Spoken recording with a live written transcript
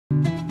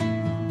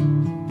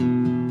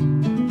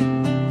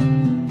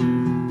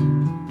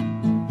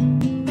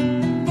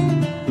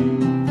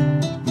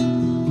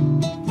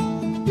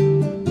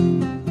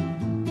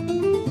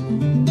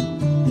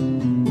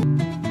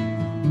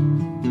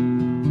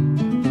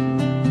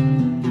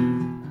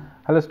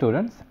Hello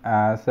students,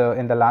 so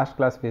in the last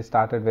class we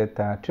started with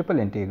triple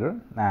integral,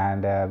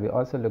 and we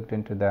also looked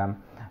into the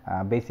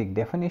basic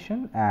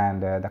definition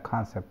and the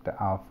concept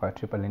of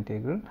triple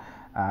integral.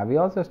 We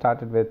also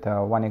started with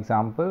one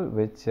example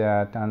which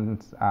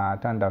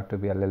turned out to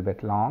be a little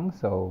bit long,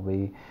 so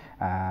we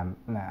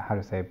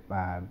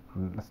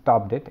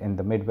stopped it in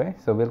the midway.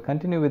 So we'll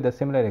continue with the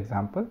similar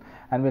example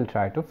and we'll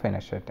try to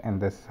finish it in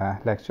this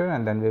lecture,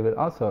 and then we will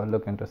also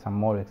look into some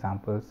more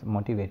examples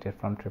motivated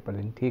from triple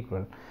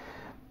integral.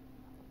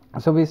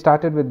 So we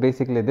started with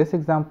basically this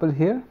example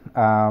here.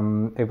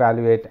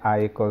 Evaluate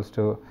I equals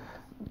to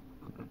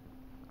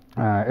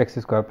x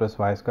square plus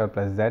y square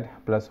plus z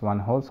plus 1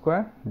 whole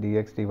square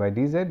dx dy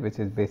dz, which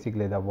is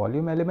basically the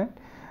volume element,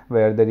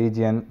 where the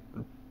region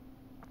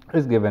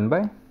is given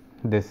by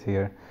this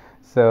here.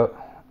 So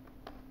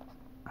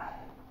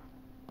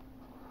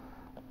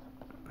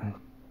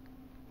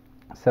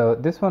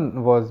this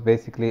one was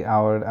basically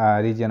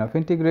our region of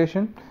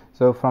integration.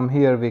 So from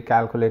here we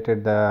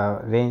calculated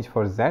the range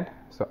for z.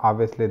 So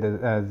obviously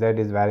the z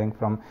is varying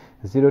from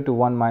 0 to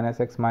 1 minus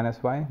x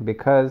minus y,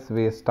 because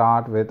we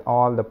start with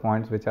all the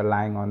points which are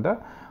lying on the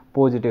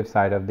positive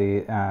side of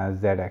the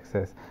z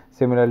axis.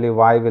 Similarly,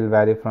 y will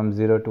vary from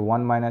 0 to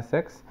 1 minus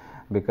x,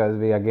 because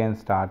we again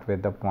start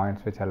with the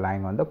points which are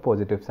lying on the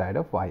positive side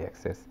of y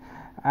axis.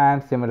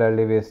 And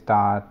similarly we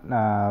start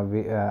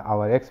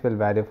our x will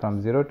vary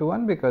from 0 to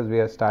 1, because we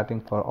are starting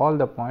for all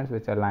the points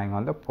which are lying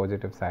on the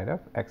positive side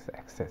of x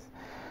axis.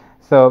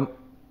 So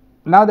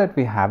now that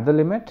we have the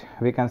limit,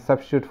 we can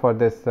substitute for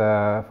this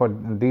for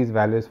these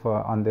values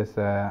on this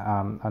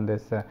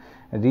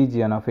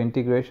region of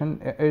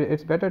integration.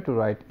 It's better to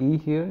write E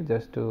here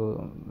just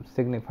to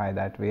signify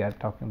that we are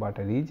talking about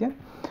a region.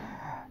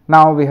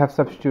 Now we have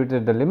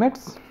substituted the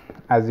limits,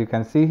 as you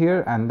can see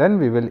here, and then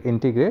we will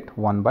integrate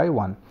one by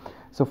one.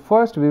 So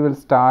first we will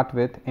start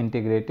with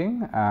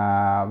integrating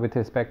with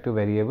respect to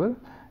variable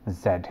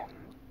z.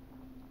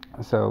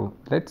 So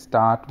let's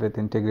start with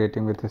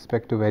integrating with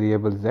respect to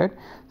variable z.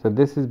 So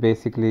this is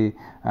basically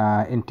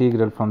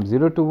integral from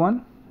 0 to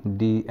 1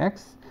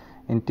 dx,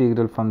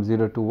 integral from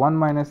 0 to 1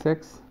 minus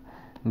x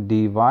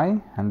dy,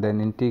 and then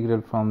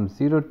integral from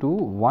 0 to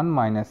 1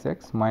 minus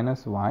x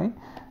minus y,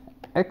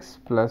 x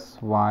plus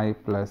y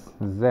plus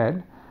z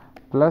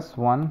plus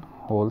 1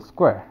 whole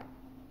square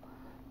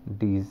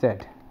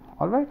dz.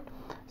 All right.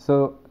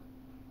 So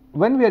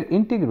when we are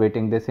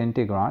integrating this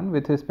integrand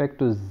with respect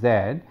to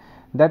z,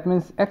 that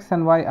means x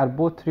and y are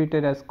both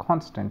treated as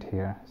constant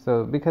here.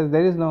 So because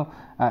there is no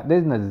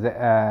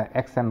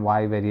x and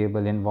y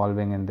variable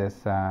involving in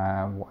this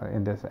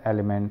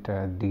element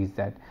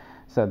dz.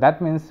 So that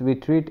means we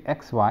treat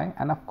x, y,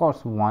 and of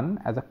course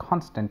 1 as a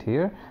constant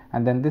here,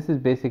 and then this is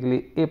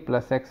basically a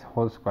plus x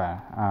whole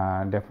square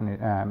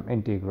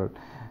integral.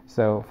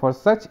 So for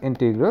such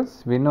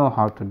integrals we know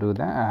how to do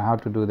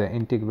the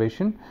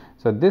integration.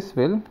 So this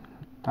will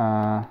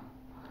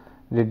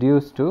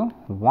reduce to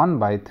 1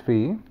 by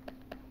 3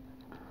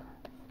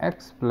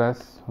 x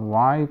plus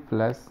y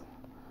plus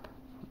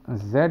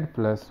z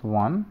plus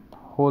 1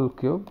 whole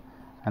cube,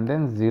 and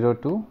then 0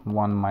 to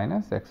 1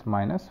 minus x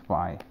minus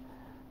y.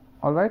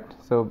 All right.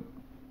 So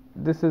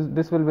this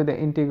will be the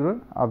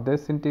integral of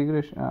this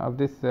integration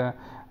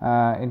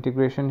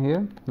integration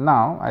here.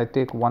 Now I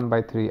take 1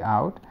 by 3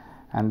 out,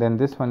 and then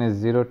this one is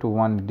 0 to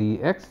 1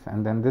 dx,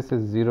 and then this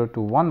is 0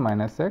 to 1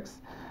 minus x,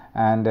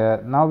 and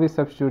now we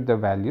substitute the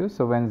value.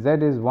 So when z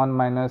is 1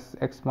 minus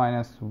x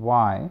minus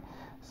y,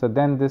 so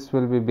then this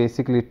will be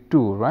basically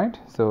 2, right?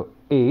 So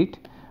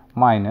 8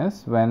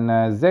 minus, when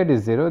z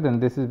is 0, then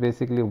this is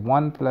basically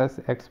 1 plus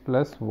x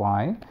plus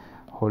y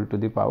whole to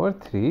the power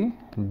 3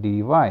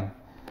 dy.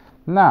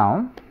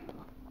 Now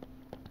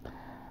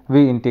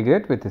we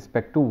integrate with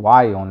respect to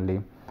y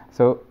only.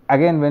 So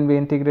again, when we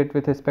integrate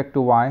with respect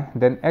to y,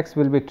 then x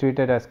will be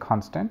treated as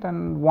constant,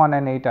 and 1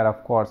 and 8 are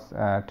of course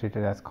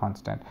treated as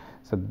constant.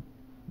 So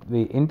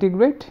we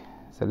integrate.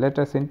 So let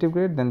us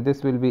integrate. Then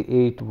this will be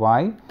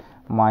 8y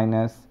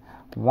minus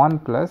 1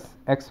 plus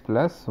x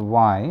plus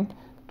y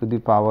to the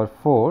power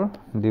 4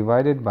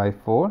 divided by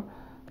 4,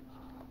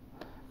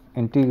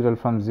 integral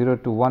from 0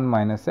 to 1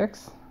 minus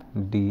x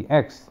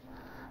dx.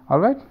 All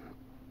right.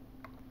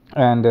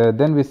 And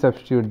then we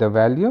substitute the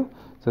value.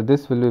 So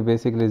this will be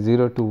basically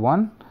 0 to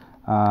 1,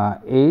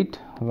 8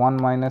 1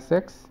 minus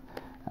x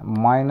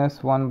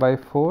minus 1 by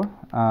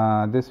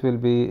 4. This will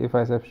be, if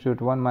I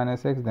substitute 1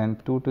 minus x, then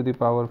 2 to the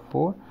power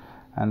 4,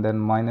 and then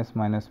minus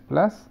minus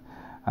plus.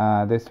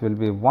 This will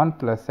be 1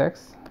 plus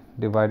x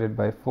divided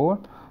by 4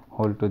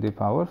 whole to the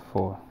power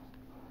 4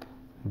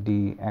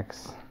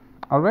 dx.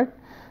 All right.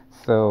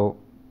 So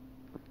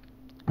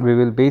we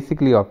will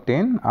basically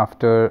obtain,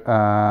 after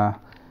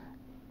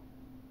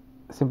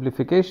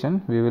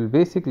simplification, we will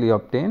basically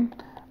obtain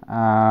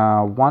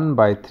 1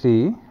 by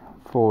 3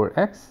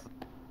 4x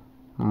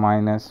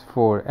minus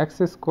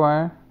 4x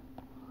square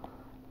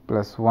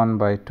plus 1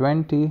 by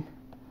 20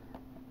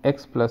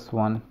 x plus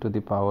 1 to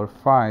the power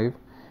 5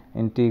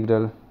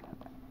 integral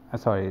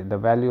the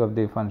value of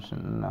the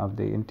function of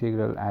the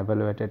integral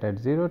evaluated at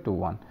 0 to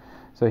 1.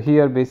 So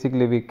here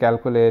basically we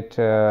calculate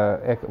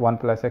 1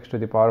 plus x to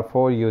the power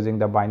 4 using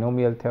the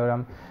binomial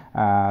theorem.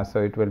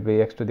 So it will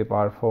be x to the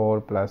power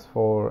 4 plus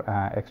 4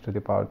 x to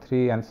the power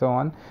 3 and so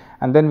on,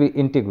 and then we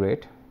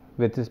integrate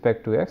with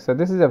respect to x. So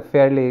this is a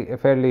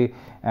fairly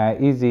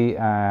easy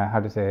how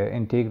to say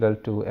integral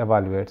to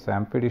evaluate. So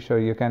I'm pretty sure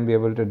you can be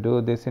able to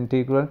do this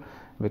integral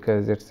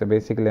because it's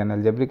basically an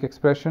algebraic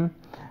expression,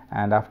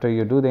 and after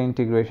you do the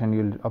integration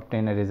you will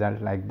obtain a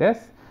result like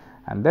this,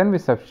 and then we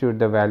substitute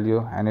the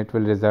value and it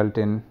will result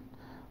in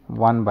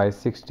 1 by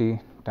 60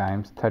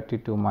 times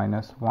 32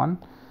 minus 1.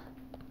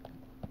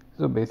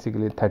 So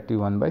basically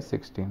 31 by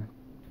 16.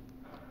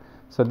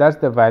 So that's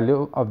the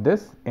value of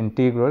this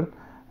integral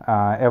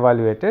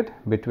evaluated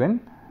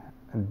between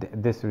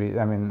this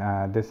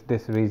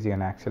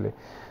region actually.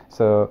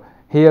 So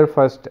here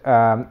first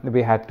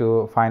we had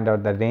to find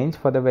out the range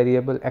for the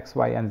variable x,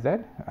 y and z,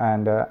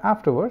 and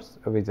afterwards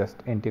we just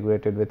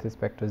integrated with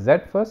respect to z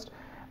first,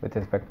 with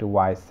respect to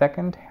y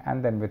second,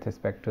 and then with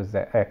respect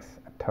to x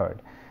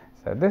third.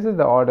 So this is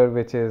the order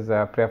which is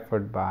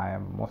preferred by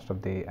most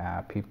of the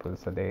people.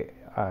 So they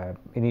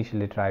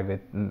initially try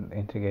with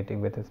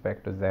integrating with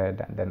respect to z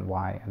and then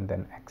y and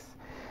then x.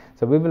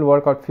 So we will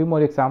work out few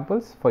more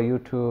examples for you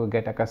to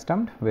get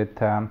accustomed with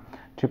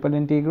triple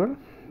integral.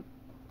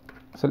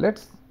 So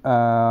let's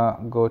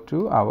go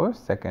to our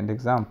second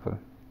example.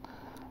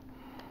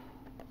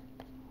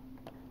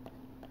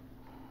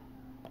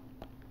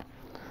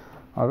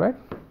 All right.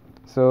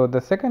 So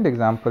the second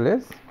example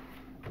is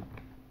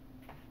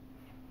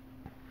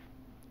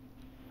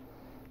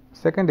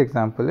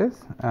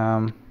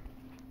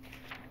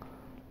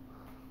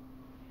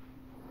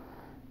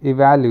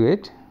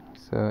evaluate.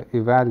 So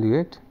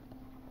evaluate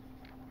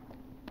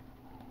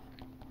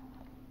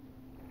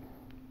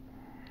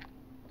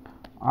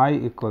I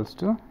equals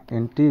to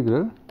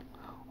integral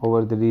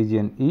over the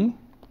region E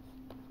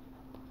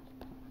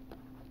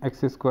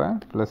x square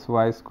plus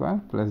y square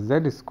plus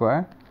z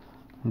square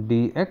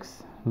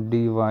dx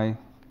dy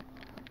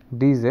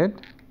dz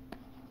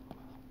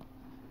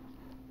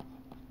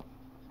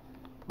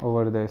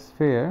over the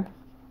sphere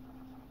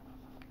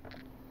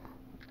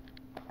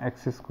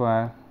x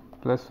square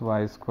plus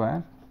y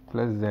square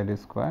plus z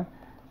square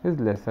is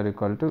less or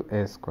equal to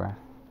a square.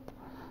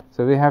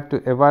 So we have to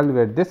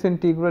evaluate this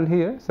integral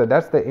here. So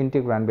that's the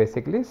integrand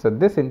basically. So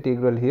this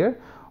integral here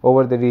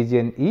over the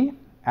region E,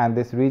 and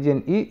this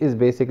region E is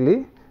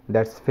basically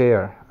that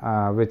sphere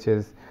which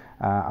is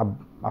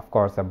of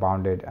course a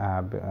bounded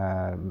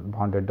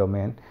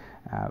domain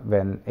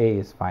when A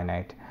is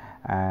finite.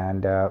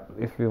 And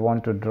if we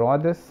want to draw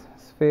this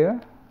sphere,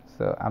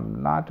 so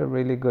I'm not a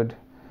really good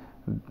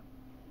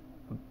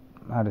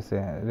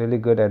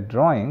at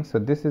drawing. So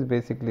this is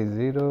basically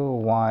 0,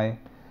 y,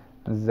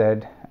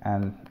 z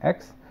and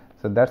x.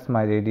 So that's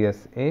my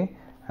radius A,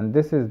 and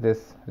this is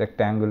this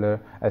rectangular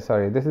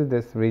this is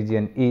this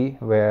region E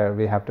where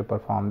we have to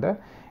perform the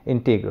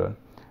integral.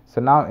 So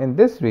now in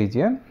this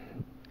region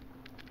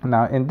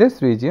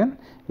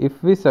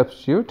if we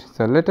substitute,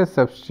 so let us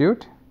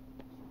substitute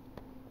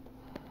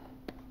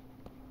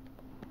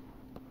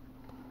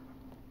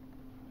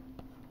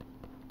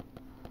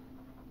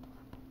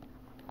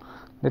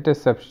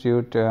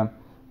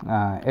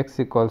x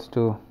equals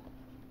to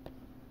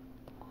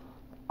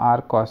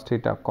r cos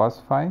theta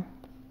cos phi,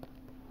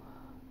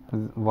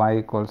 y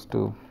equals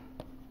to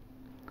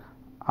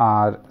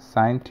r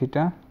sin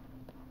theta.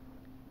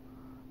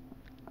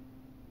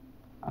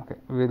 Okay,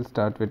 we will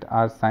start with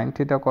r sin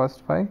theta cos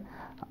phi,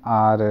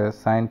 r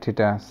sin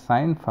theta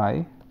sin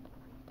phi,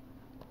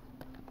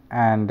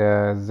 and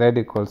z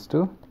equals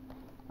to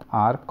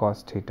r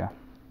cos theta.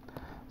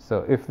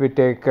 So if we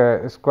take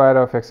square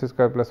of x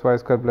square plus y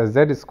square plus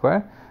z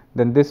square,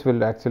 then this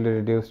will actually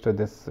reduce to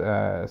this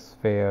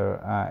sphere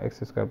x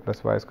square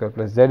plus y square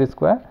plus z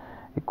square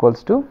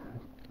equals to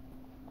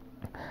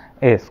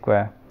a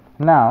square.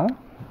 Now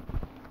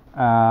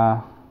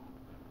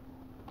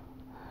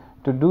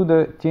to do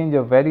the change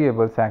of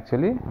variables,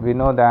 actually we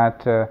know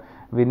that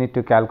we need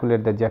to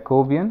calculate the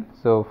Jacobian.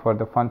 So for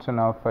the function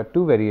of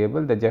two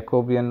variable, the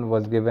Jacobian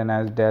was given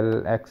as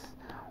del x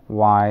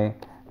y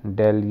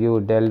del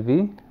u del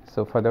v.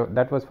 So for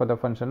that was for the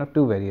function of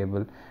two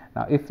variable.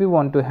 Now if we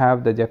want to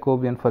have the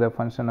Jacobian for the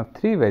function of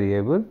three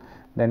variable,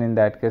 then in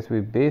that case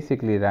we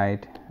basically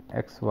write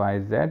x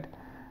y z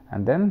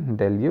and then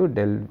del u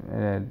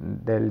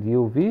del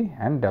u v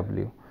and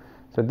w.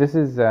 So this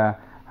is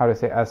how to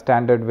say a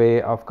standard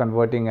way of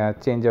converting a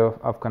change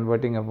of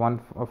converting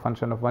a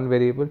function of one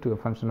variable to a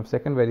function of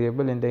second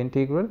variable in the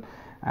integral,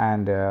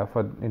 and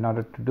in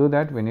order to do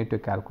that we need to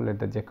calculate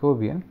the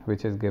Jacobian,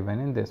 which is given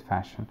in this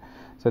fashion.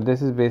 So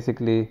this is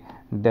basically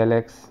del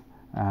x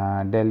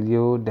del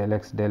u del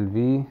x del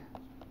v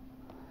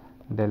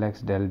del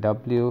x del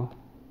w,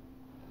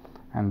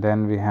 and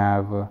then we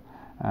have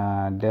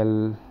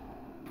del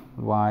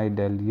y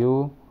del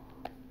u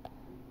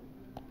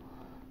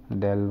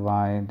del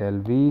y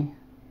del v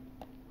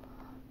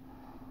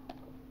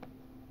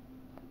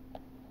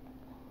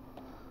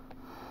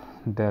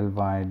del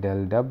y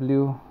del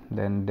w,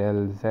 then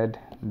del z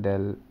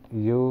del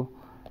u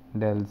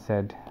del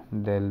z,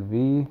 del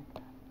v,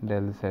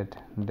 del z,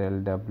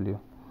 del w.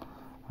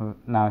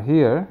 Now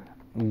here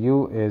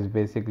u is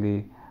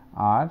basically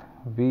r,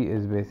 v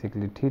is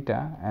basically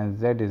theta, and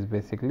z is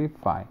basically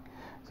phi.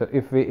 So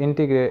if we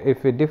integrate,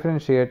 if we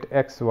differentiate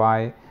x,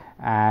 y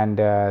and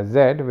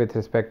z with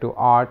respect to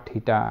r,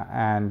 theta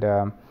and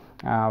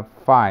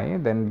phi,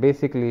 then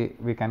basically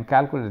we can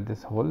calculate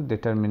this whole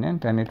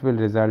determinant, and it will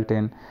result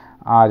in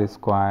r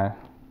square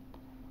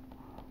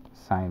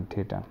sin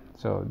theta.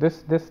 So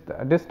this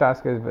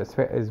task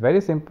is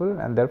very simple,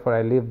 and therefore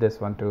I leave this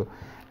one to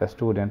the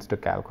students to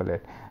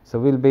calculate. So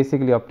we will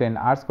basically obtain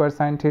r square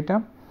sin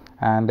theta,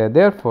 and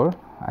therefore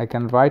I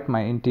can write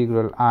my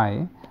integral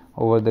I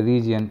over the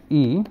region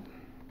E,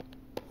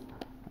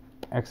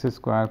 x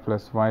square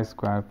plus y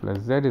square plus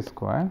z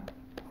square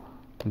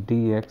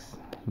dx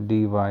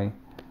dy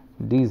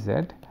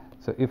dz.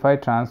 So if I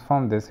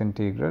transform this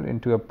integral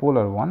into a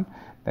polar one,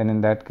 then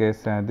in that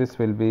case this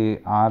will be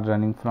r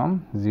running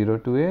from 0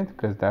 to a,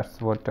 because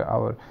that's what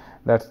our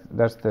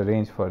that's the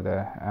range for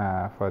the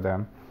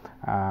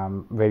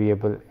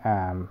variable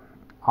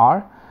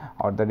r,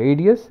 or the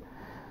radius,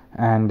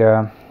 and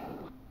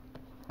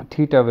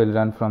theta will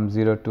run from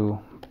 0 to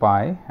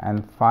pi,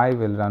 and phi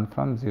will run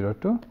from 0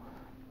 to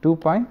 2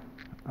 pi.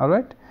 All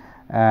right,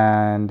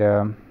 and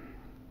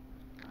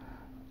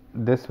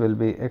this will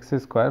be x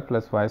square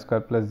plus y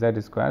square plus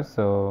z square.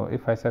 So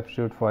if I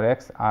substitute for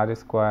x, r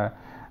square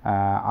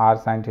r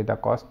sin theta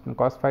cos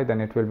phi, then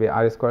it will be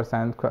r square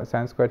sin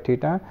square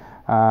theta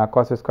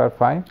cos square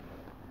phi,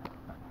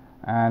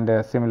 and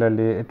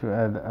similarly it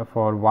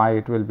for y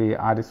it will be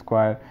r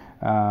square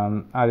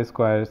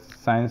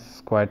sin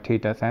square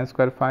theta sin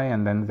square phi,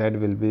 and then z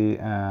will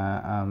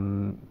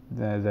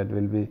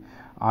be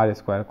r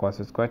square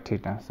cos square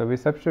theta. So we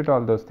substitute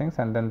all those things,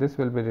 and then this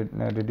will be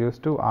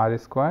reduced to r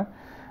square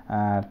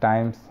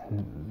times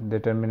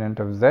determinant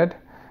of z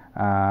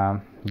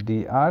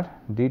dr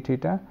d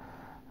theta,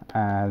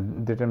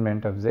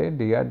 determinant of z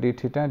dr d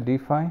theta d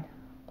phi,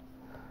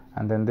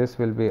 and then this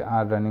will be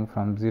r running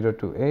from 0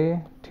 to a,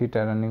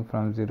 theta running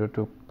from 0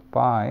 to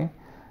pi,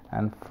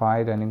 and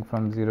phi running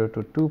from 0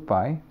 to 2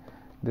 pi.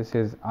 This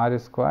is r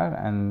square,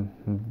 and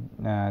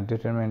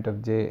determinant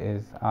of j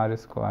is r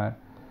square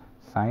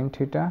sin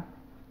theta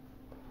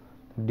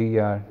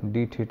dr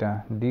d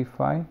theta d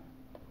phi,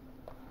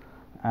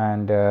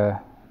 and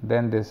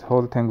then this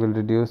whole thing will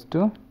reduce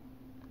to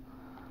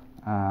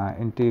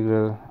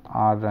integral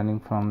r running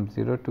from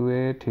 0 to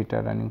a,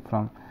 theta running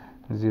from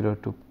 0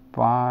 to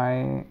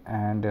pi,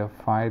 and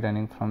phi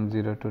running from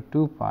 0 to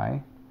 2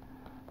 pi,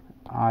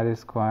 r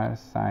square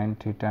sin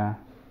theta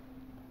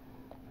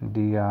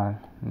dr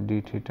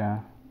d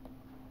theta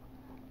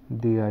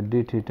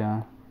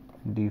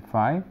d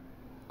phi.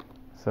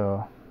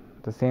 So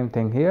the same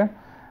thing here,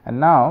 and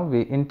now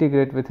we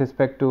integrate with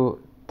respect to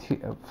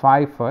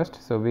phi first.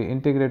 So we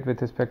integrate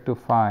with respect to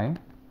phi,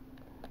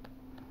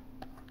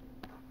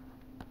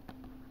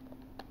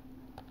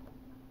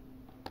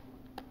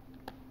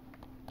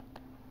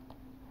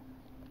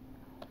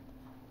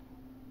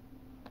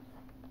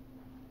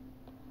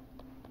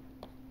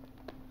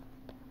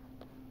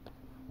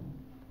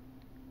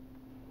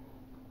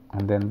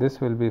 and then this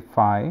will be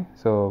phi.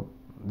 So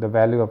the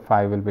value of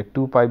phi will be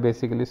 2 pi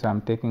basically. So I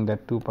am taking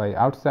that 2 pi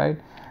outside,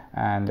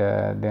 and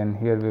then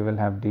here we will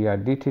have dr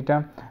d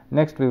theta.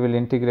 Next we will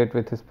integrate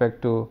with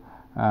respect to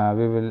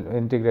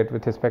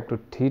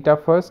theta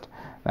first,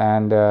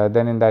 and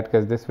then in that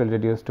case this will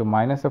reduce to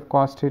minus of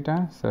cos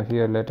theta. So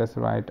here let us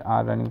write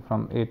r running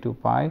from a to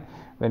pi.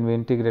 When we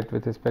integrate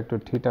with respect to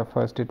theta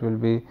first, it will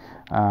be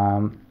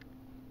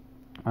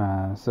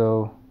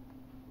so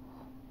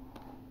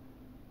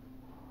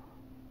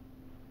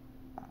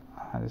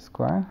r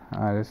square.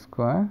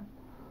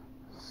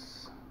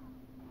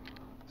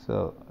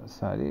 So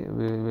sorry,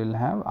 we will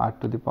have r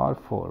to the power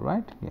 4,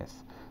 right?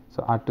 Yes.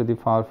 So r to the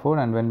power 4,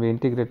 and when we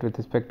integrate with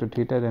respect to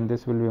theta, then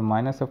this will be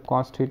minus of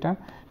cos theta.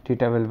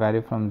 Theta will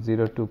vary from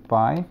 0 to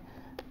pi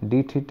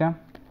d theta,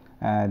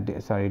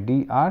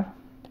 dr,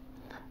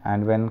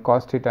 and when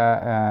cos theta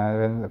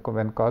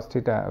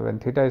when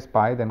theta is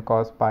pi, then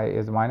cos pi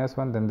is minus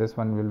 1, then this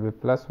one will be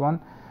plus 1,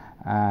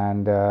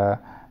 and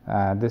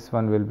this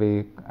one will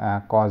be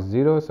cos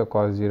 0. So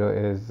cos 0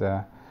 is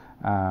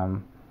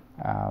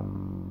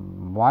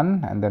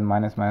 1, and then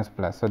minus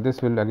plus. So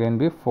this will again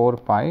be 4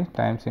 pi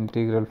times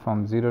integral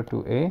from 0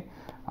 to a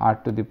r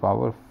to the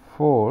power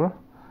 4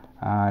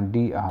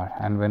 dr,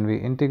 and when we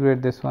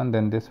integrate this one,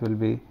 then this will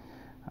be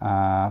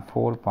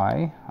 4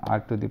 pi r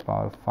to the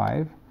power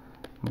 5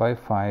 by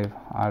 5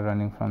 r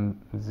running from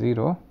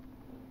 0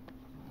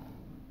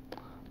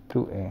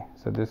 to a.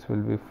 So this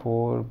will be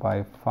 4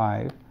 by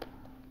 5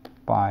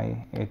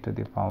 pi a to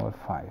the power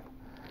 5,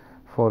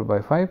 4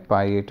 by 5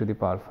 pi a to the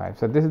power 5.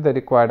 So this is the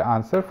required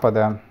answer for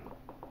the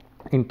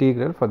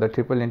integral, for the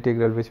triple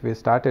integral which we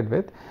started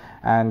with,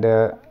 and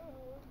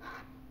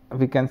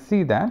we can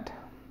see that.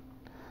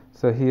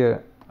 So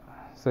here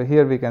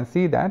we can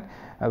see that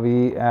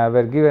we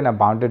were given a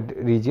bounded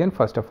region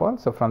first of all.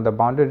 So from the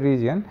bounded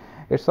region,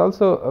 It's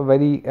also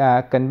very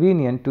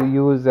convenient to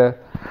use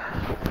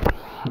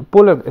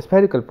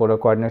spherical polar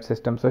coordinate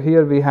system. So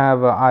here we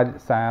have a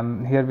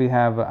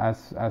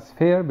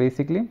sphere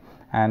basically,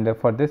 and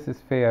for this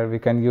sphere we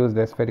can use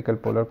the spherical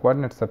polar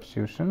coordinate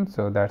substitution.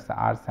 So that's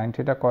r sin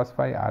theta cos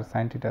phi, r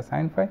sin theta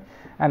sin phi,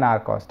 and r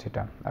cos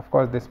theta. Of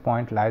course this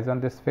point lies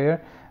on the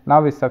sphere.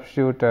 Now we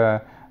substitute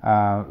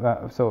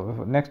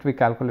so next we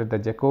calculate the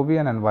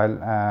Jacobian, and while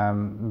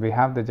we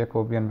have the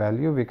Jacobian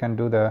value, we can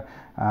do the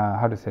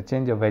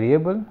change a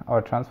variable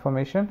or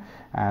transformation,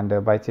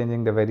 and by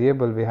changing the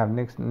variable we have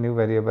next new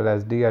variable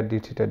as dr d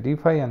theta d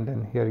phi, and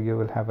then here you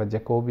will have a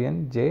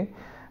Jacobian j,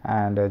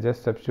 and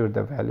just substitute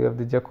the value of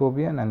the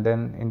Jacobian and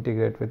then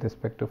integrate with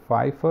respect to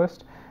phi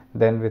first,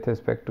 then with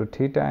respect to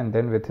theta, and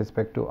then with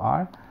respect to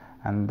r,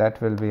 and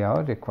that will be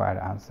our required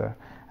answer.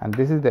 And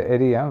this is the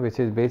area which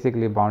is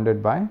basically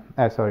bounded by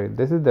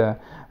this is the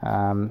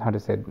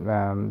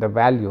the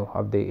value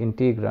of the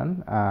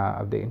integrand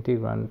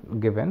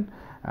given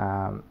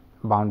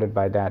bounded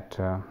by that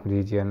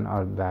region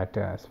or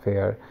that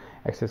sphere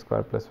x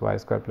square plus y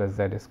square plus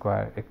z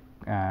square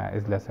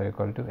is less or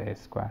equal to a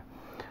square.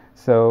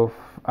 So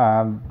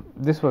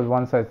this was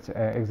one such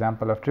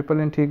example of triple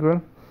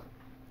integral.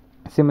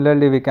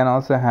 Similarly, we can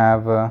also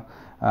have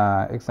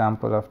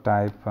example of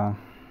type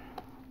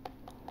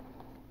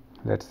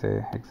let us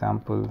say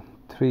example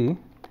 3,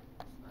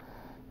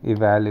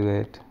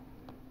 evaluate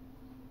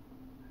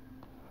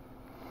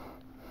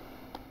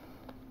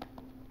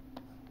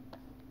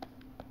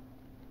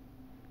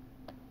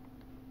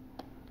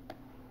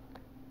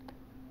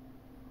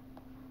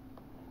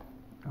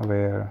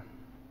where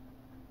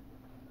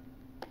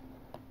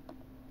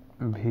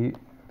V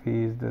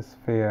is the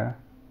sphere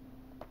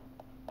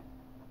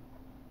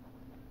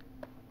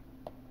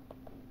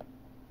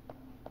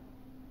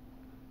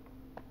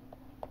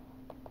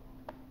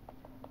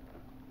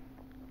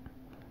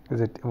is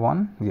it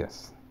 1?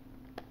 Yes.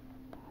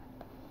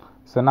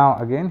 So now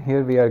again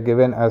here we are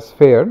given a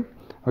sphere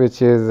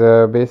which is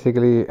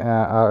basically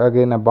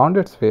again a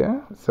bounded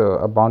sphere. So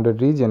a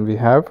bounded region we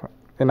have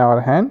in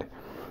our hand,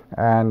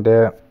 and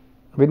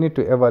we need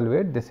to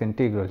evaluate this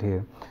integral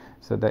here.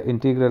 So the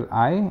integral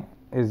I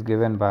is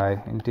given by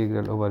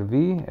integral over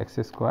v x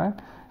square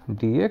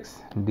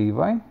dx dy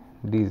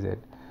dz,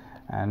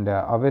 and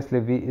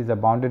obviously v is a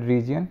bounded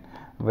region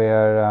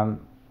where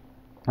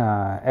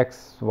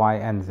x, y,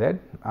 and z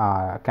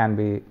can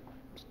be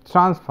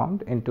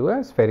transformed into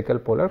a spherical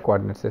polar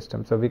coordinate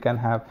system. So we can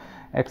have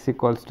x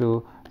equals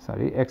to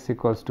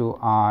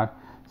r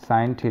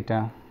sin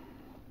theta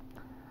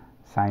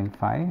sin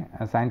phi,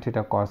 sin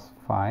theta cos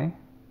phi,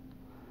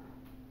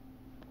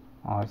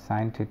 or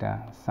sin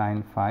theta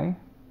sin phi,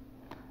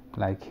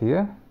 like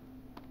here.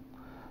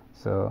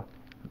 So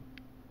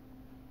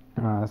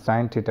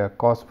sin theta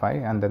cos phi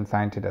and then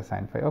sin theta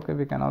sin phi. Okay,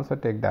 we can also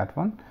take that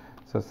one.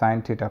 So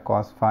sin theta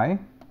cos phi,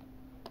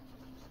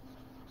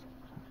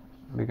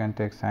 we can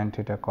take sin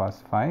theta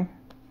cos phi,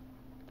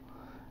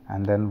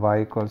 and then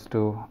y equals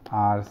to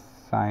r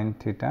sin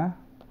theta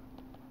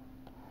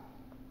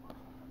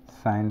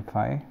sin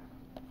phi,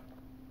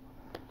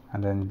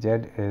 and then z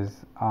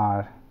is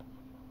r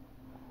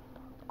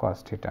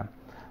cos theta.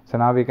 So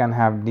now we can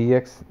have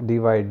dx dy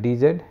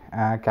dz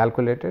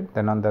calculated.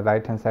 Then on the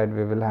right hand side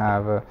we will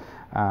have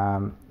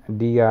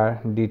dr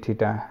d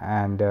theta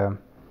and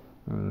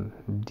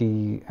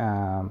d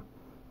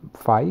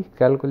phi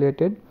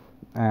calculated,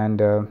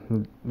 and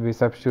we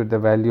substitute the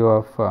value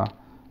of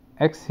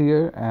x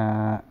here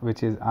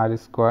which is r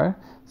square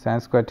sin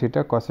square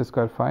theta cos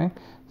square phi.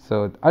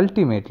 So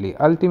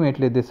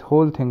ultimately this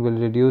whole thing will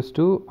reduce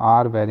to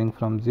r varying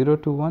from 0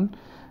 to 1,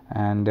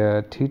 and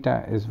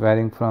theta is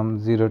varying from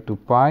 0 to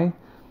pi,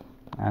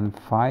 and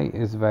phi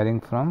is varying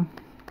from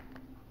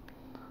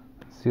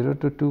 0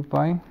 to 2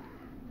 pi.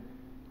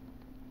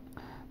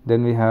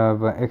 Then we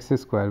have x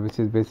square, which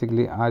is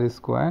basically r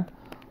square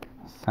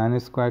sin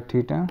square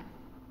theta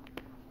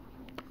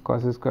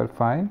cos square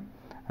phi,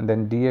 and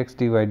then dx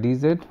dy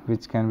dz,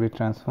 which can be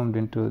transformed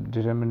into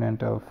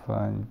determinant of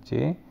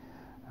j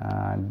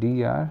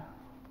dr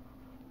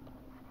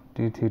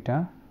d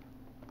theta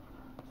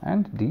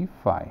and d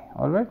phi.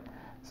 All right.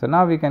 So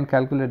now we can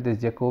calculate this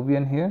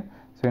Jacobian here.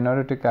 So in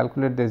order to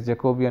calculate this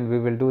Jacobian, we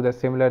will do the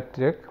similar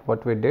trick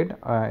what we did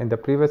in the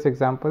previous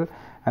example,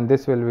 and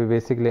this will be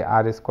basically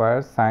r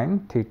square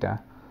sin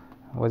theta.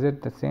 Was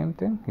it the same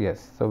thing?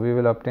 Yes. So we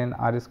will obtain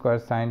r square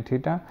sin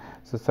theta.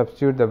 So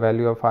substitute the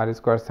value of r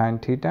square sin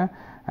theta,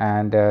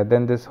 and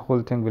then this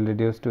whole thing will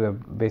reduce to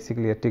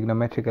basically a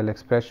trigonometrical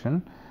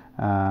expression.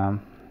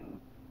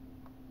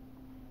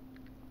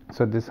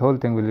 So this whole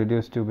thing will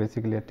reduce to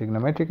basically a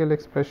trigonometrical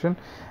expression,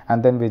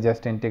 and then we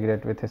just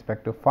integrate with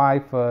respect to phi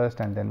first,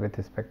 and then with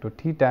respect to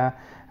theta,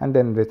 and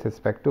then with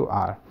respect to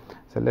r.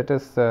 So let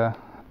us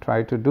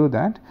try to do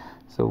that.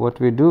 So what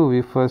we do,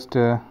 we first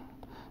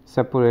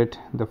separate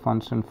the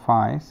function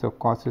phi. So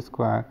cos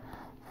square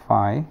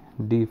phi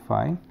d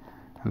phi,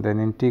 and then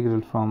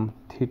integral from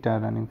theta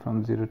running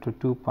from 0 to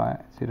 2 pi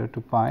 0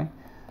 to pi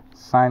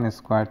sin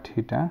square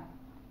theta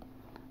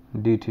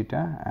d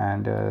theta,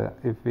 and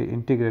if we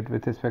integrate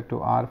with respect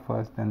to r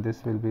first, then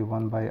this will be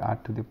 1 by r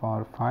to the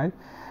power 5,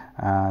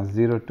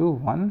 0 to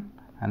 1,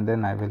 and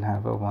then I will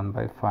have a 1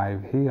 by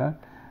 5 here,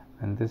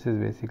 and this is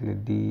basically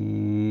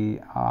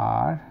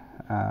dr.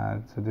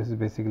 So this is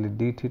basically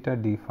d theta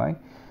d phi.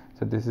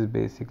 So this is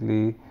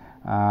basically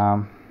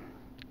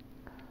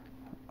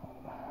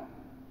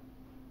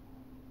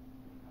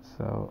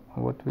so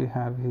what we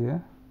have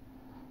here.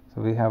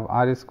 So we have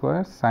r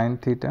square sine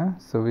theta.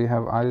 So we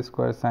have r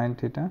square sine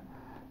theta.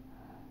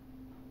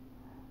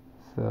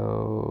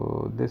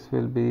 So this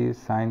will be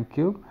sine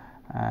cube,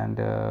 and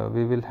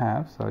we will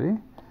have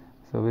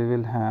so we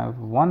will have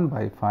 1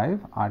 by 5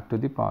 r to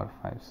the power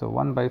 5. So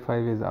 1 by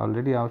 5 is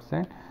already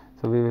outside.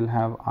 So we will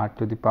have r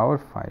to the power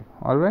 5.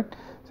 All right.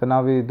 So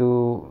now we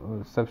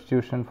do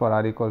substitution for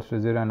r equals to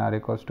 0 and r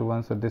equals to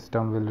 1. So this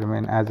term will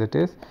remain as it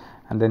is,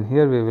 and then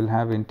here we will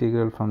have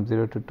integral from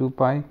 0 to 2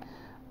 pi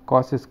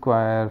cos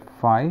square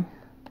phi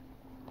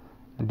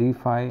d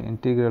phi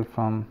integral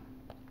from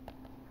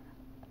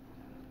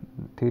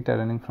theta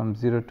running from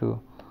 0 to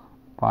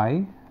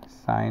pi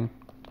sine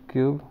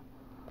cube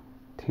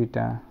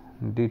theta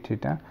d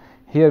theta.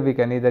 Here we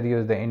can either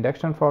use the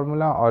induction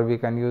formula, or we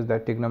can use the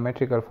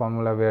trigonometrical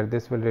formula, where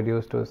this will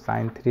reduce to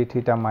sine 3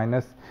 theta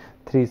minus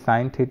 3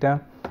 sine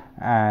theta,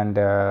 and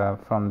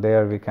from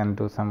there we can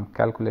do some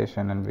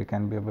calculation, and we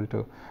can be able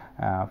to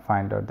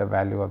find out the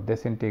value of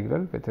this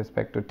integral with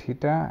respect to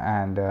theta,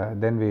 and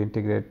then we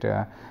integrate,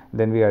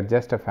 then we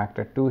adjust a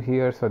factor 2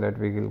 here, so that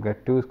we will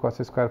get 2 cos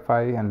square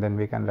phi, and then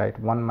we can write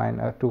 1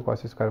 minus 2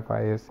 cos square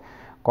phi is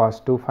cos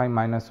 2 phi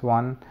minus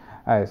 1,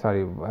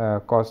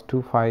 cos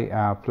 2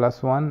 phi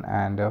plus 1,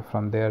 and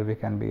from there we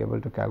can be able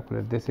to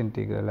calculate this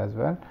integral as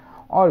well,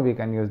 or we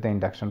can use the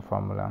induction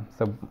formula.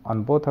 So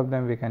on both of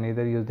them we can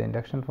either use the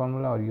induction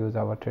formula or use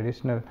our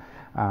traditional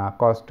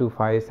cos 2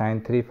 phi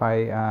sine 3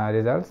 phi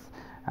results,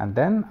 and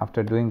then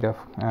after doing the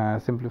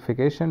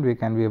simplification, we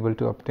can be able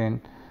to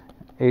obtain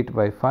 8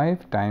 by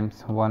 5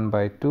 times 1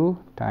 by 2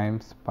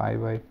 times pi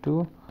by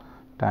 2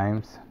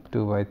 times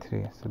 2 by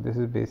 3. So this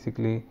is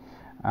basically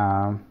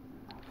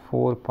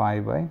 4 pi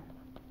by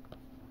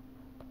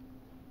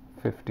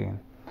 15,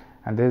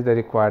 and this is the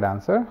required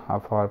answer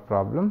of our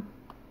problem.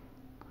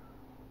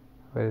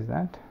 Where is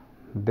that?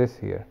 This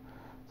here.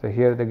 So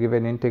here the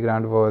given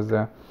integrand was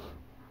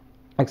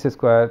x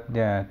square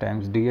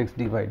times dx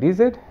dy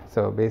dz.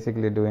 So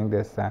basically doing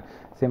this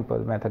simple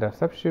method of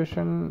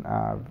substitution,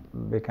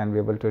 we can be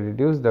able to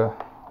reduce the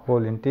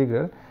whole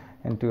integral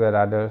into a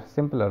rather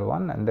simpler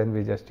one, and then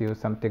we just use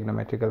some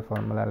trigonometrical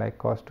formula like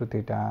cos 2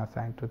 theta,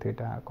 sin 2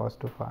 theta, cos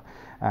 2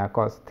 phi,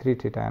 cos 3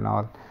 theta and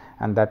all,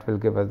 and that will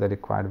give us the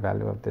required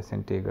value of this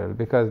integral,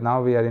 because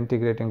now we are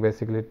integrating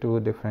basically two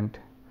different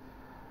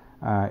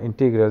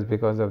integrals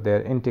because of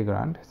their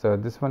integrand. So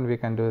this one we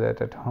can do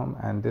that at home,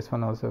 and this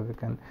one also we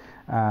can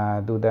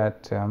do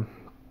that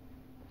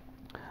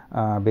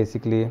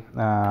basically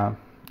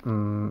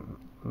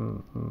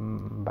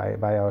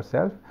by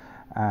ourselves,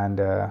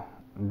 and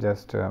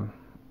just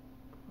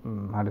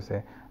how to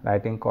say,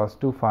 writing cos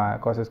 2 phi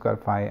cos square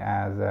phi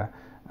as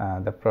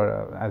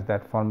as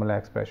that formula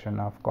expression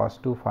of cos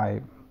 2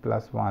 phi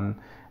plus 1,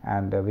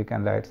 and we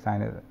can write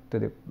sine to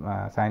the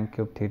sine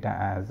cube theta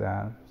as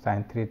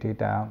sine 3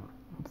 theta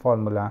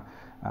formula.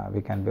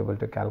 We can be able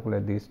to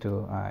calculate these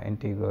two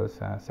integrals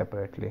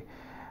separately,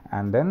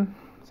 and then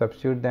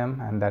substitute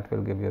them, and that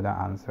will give you the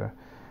answer.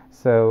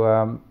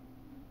 So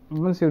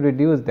once you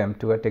reduce them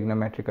to a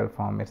trigonometrical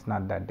form, it's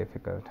not that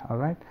difficult. All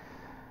right,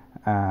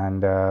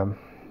 and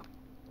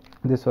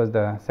this was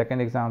the second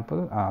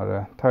example,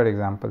 or third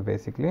example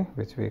basically,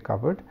 which we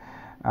covered.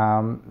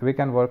 We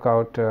can work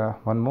out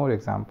one more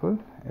example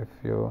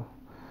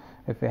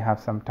if we have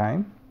some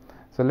time.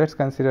 So let's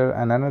consider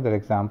another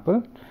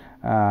example.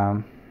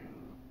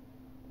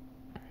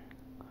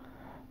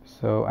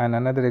 So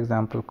another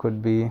example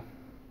could be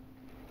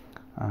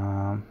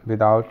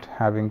without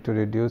having to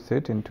reduce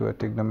it into a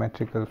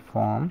trigonometrical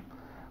form,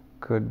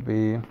 could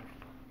be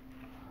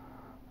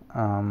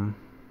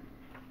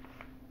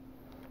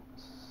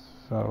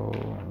so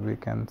we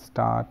can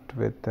start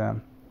with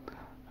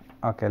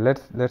okay,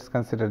 let's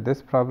consider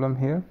this problem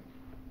here.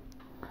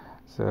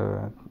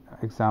 So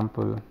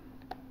example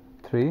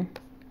 3,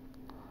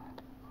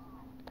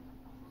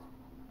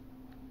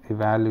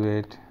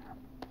 evaluate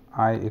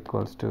I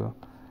equals to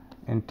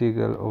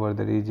integral over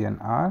the region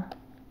R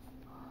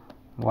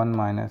 1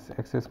 minus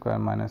x square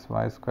minus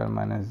y square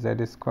minus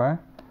z square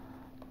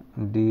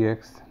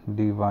dx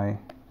dy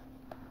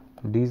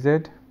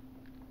dz,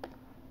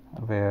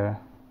 where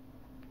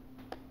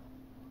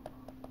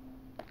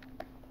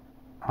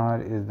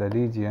R is the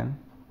region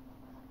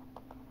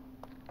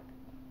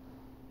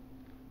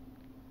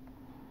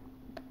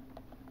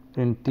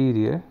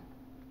interior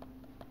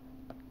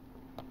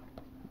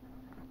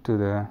to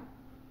the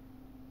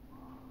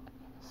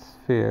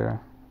sphere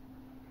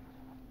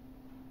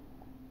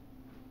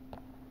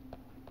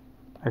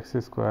x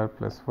square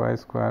plus y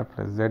square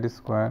plus z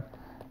square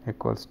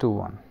equals to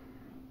 1.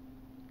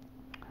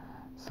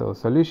 So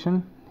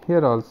solution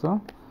here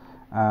also,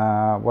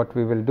 what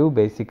we will do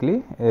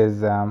basically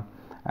is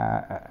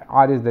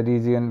R is the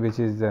region which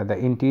is the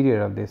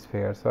interior of this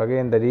sphere. So,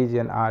 again the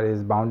region R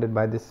is bounded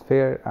by this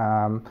sphere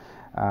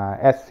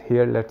S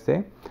here, let us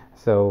say.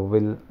 So,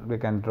 we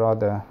can draw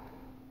the,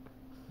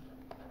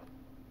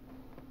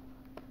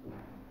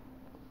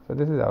 so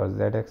this is our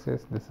z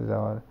axis, this is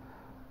our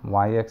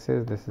y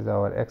axis, this is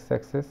our x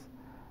axis,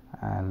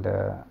 and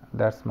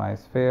that is my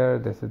sphere,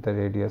 this is the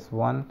radius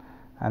 1,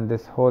 and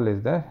this whole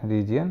is the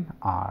region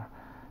R.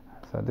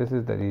 So, this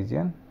is the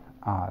region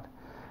R,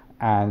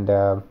 and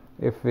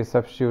if we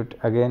substitute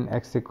again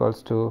x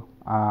equals to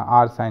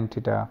r sin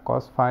theta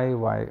cos phi,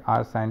 y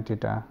r sin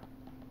theta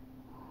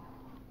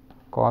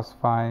cos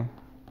phi,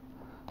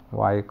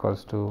 y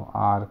equals to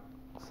r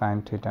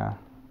sin theta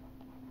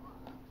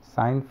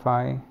sin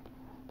phi,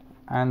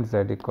 and z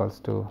equals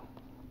to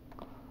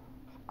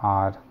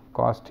r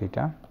cos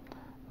theta,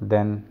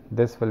 then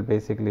this will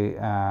basically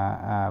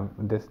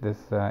this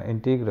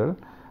integral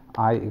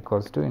I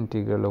equals to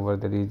integral over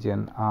the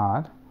region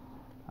R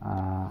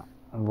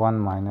 1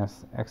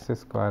 minus x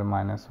square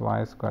minus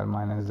y square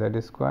minus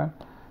z square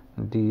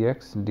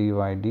dx dy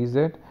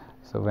dz.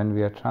 So, when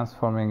we are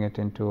transforming it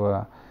into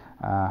a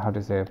how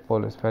to say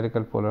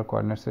spherical polar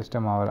coordinate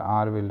system, our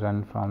r will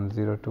run from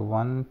 0 to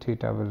 1,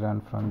 theta will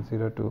run from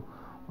 0 to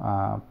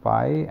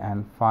pi,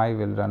 and phi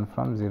will run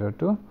from 0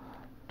 to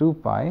 2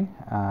 pi.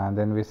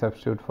 Then we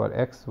substitute for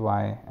x,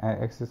 y,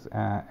 x,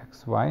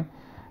 y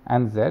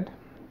and z,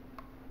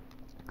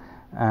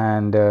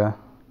 and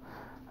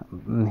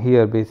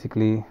here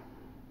basically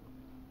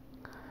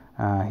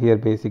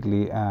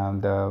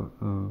the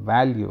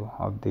value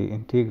of the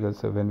integral.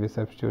 So, when we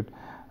substitute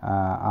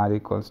r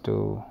equals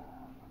to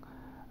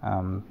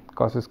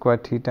cos square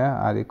theta,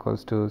 r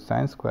equals to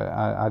sin square,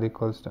 r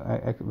equals to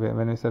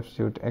when we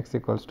substitute x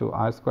equals to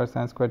r square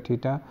sin square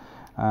theta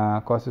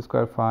cos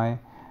square phi,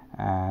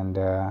 and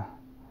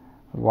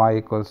y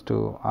equals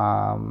to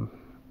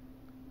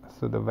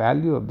so the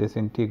value of this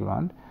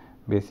integrand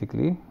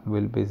basically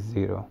will be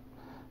 0.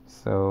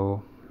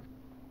 So,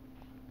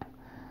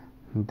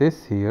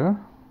 this here,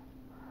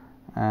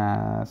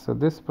 so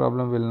this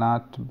problem will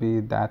not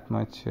be that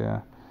much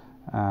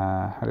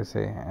how to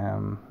say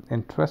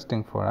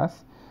interesting for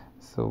us.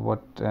 So,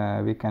 what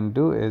we can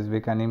do is we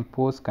can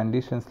impose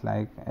conditions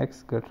like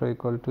x greater or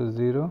equal to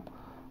 0,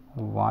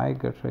 y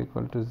greater or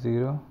equal to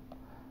 0,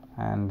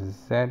 and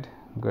z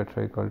greater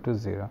or equal to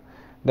 0.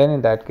 Then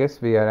in that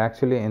case we are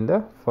actually in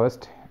the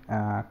first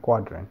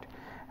quadrant,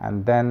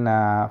 and then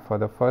for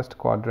the first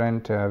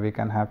quadrant we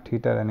can have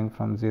theta running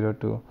from 0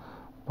 to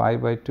pi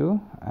by 2,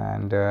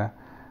 and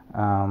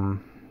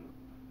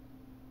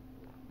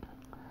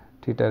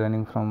theta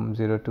running from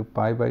 0 to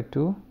pi by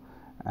 2,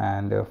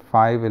 and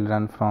phi will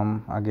run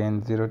from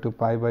again 0 to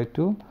pi by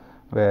 2,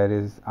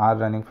 whereas r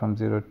running from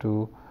 0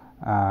 to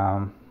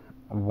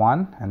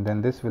 1, and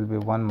then this will be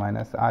 1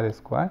 minus r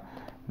square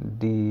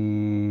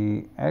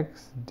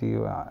dx dy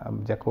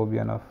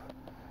Jacobian of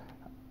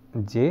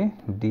j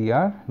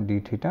dr d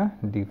theta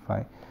d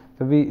phi.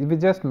 So, we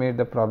just made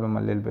the problem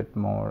a little bit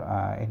more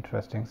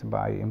interesting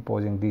by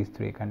imposing these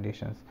three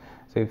conditions.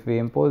 So, if we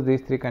impose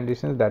these three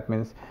conditions, that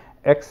means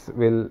x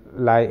will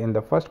lie in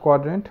the first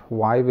quadrant,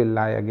 y will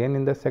lie again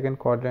in the second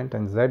quadrant,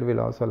 and z will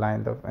also lie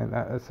in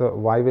the so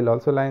y will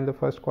also lie in the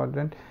first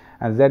quadrant,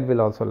 and z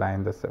will also lie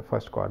in the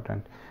first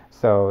quadrant.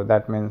 So,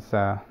 that means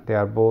they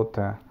are both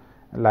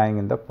lying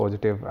in the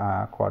positive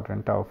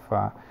quadrant of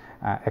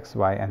x,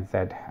 y and z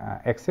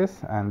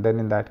axis, and then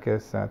in that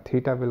case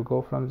theta will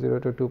go from 0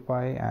 to 2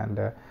 pi,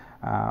 and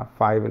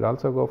phi will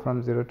also go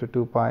from 0 to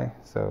 2 pi.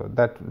 So,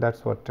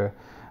 that's what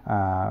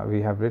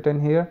we have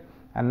written here.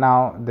 And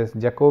now this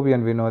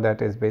Jacobian we know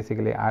that is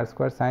basically r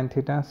square sin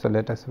theta. So,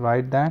 let us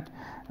write that,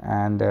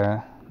 and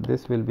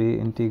this will be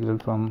integral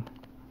from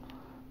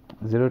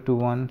 0 to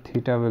 1,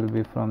 theta will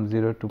be from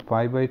 0 to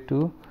pi by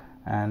 2,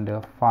 and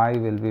phi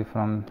will be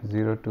from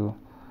 0 to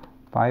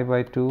pi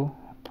by 2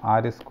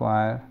 r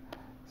square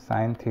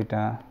sin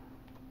theta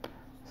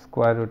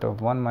square root of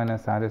 1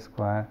 minus r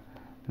square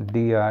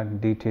dr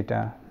d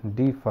theta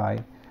d phi.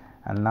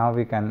 And now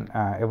we can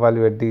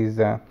evaluate these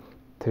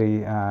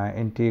three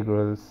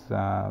integrals.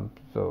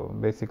 So,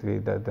 basically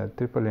the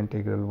triple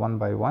integral one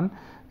by one.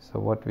 So,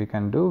 what we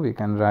can do, we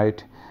can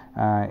write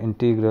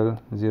integral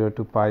 0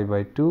 to pi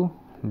by 2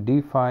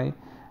 d phi,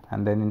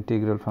 and then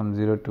integral from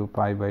 0 to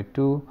pi by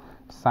 2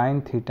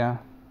 sin theta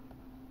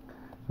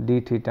d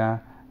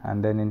theta,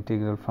 and then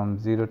integral from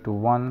 0 to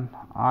 1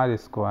 r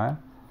square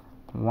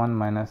 1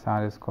 minus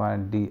r square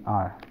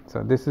dr.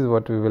 So, this is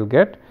what we will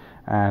get,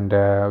 and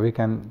we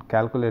can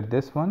calculate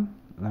this one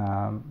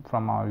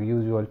from our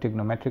usual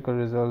trigonometrical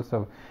results.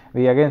 So,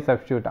 we again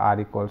substitute r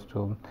equals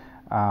to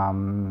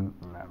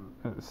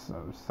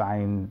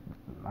sine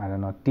I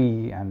don't know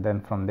t, and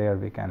then from there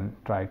we can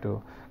try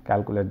to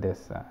calculate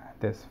this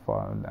this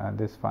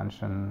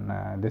function,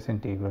 this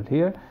integral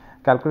here.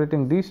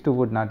 Calculating these two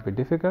would not be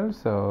difficult.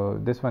 So,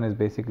 this one is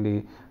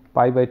basically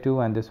pi by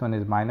 2 and this one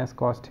is minus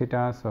cos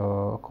theta.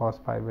 So, cos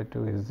pi by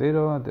 2 is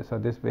 0. So,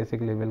 this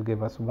basically will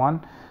give us 1.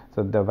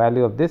 So, the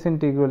value of this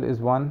integral is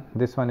 1,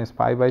 this one is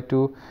pi by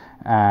 2,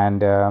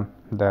 and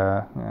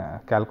the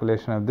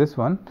calculation of this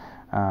one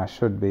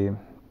should be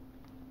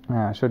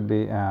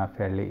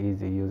fairly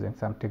easy using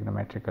some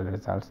trigonometrical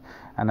results,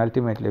 and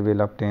ultimately we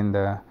will obtain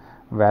the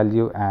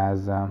value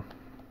as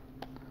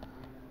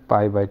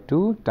pi by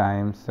 2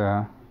 times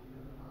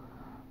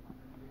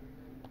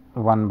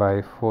 1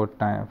 by 4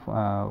 times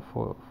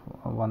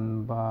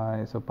 1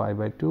 by, so pi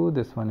by 2,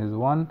 this one is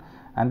 1,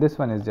 and this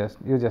one is just,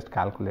 you just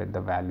calculate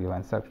the value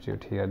and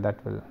substitute here,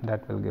 that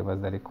will give us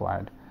the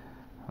required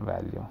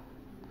value.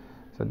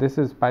 So, this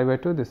is pi by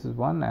 2, this is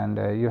 1, and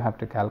you have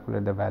to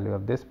calculate the value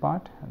of this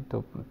part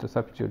to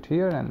substitute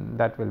here, and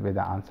that will be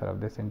the answer of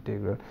this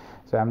integral.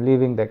 So, I am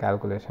leaving the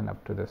calculation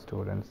up to the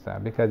students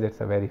because it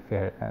is a very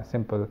fair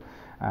simple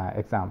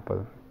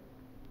example.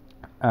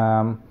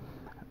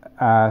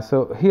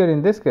 So, here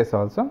in this case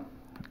also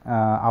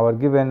our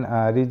given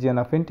region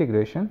of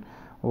integration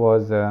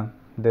was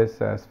this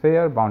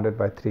sphere bounded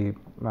by 3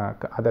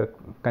 other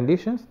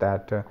conditions,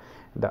 that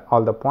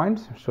all the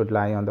points should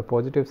lie on the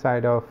positive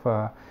side of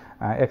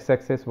x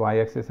axis, y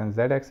axis and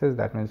z axis.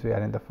 That means we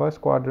are in the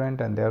first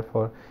quadrant, and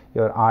therefore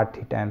your r,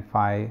 theta and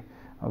phi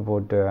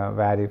would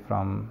vary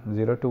from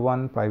 0 to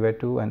 1, pi by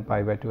 2 and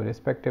pi by 2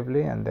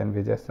 respectively, and then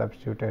we just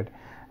substituted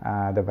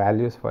the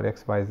values for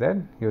x, y,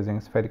 z using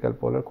spherical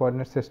polar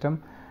coordinate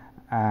system,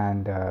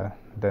 and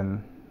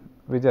then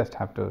we just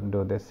have to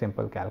do this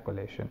simple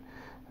calculation.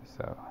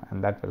 So,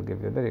 and that will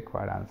give you the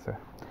required answer.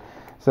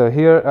 So,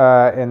 here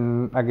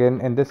again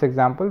in this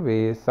example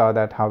we saw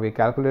that how we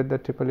calculate the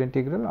triple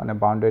integral on a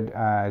bounded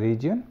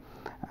region,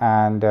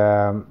 and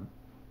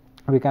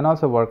we can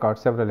also work out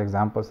several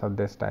examples of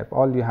this type.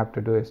 All you have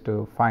to do is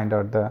to find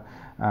out the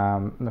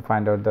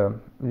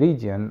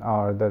region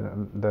or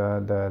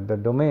the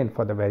domain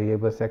for the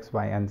variables x,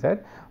 y and z,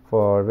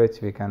 for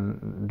which we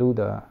can do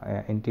the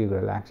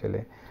integral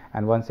actually.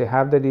 And once you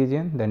have the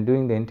region, then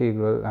doing the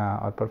integral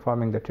or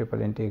performing the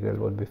triple integral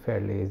would be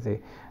fairly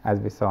easy, as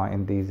we saw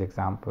in these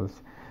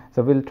examples.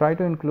 So, we will try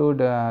to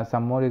include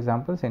some more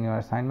examples in your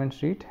assignment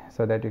sheet,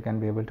 so that you can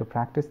be able to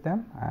practice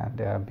them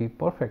and be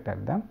perfect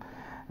at them.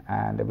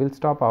 And we will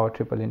stop our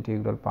triple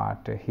integral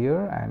part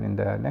here, and in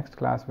the next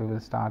class we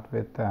will start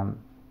with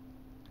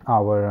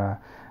our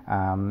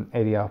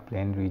area of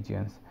plane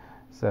regions.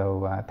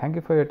 So, thank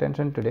you for your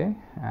attention today,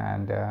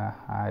 and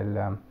I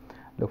will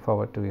look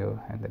forward to you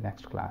in the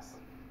next class.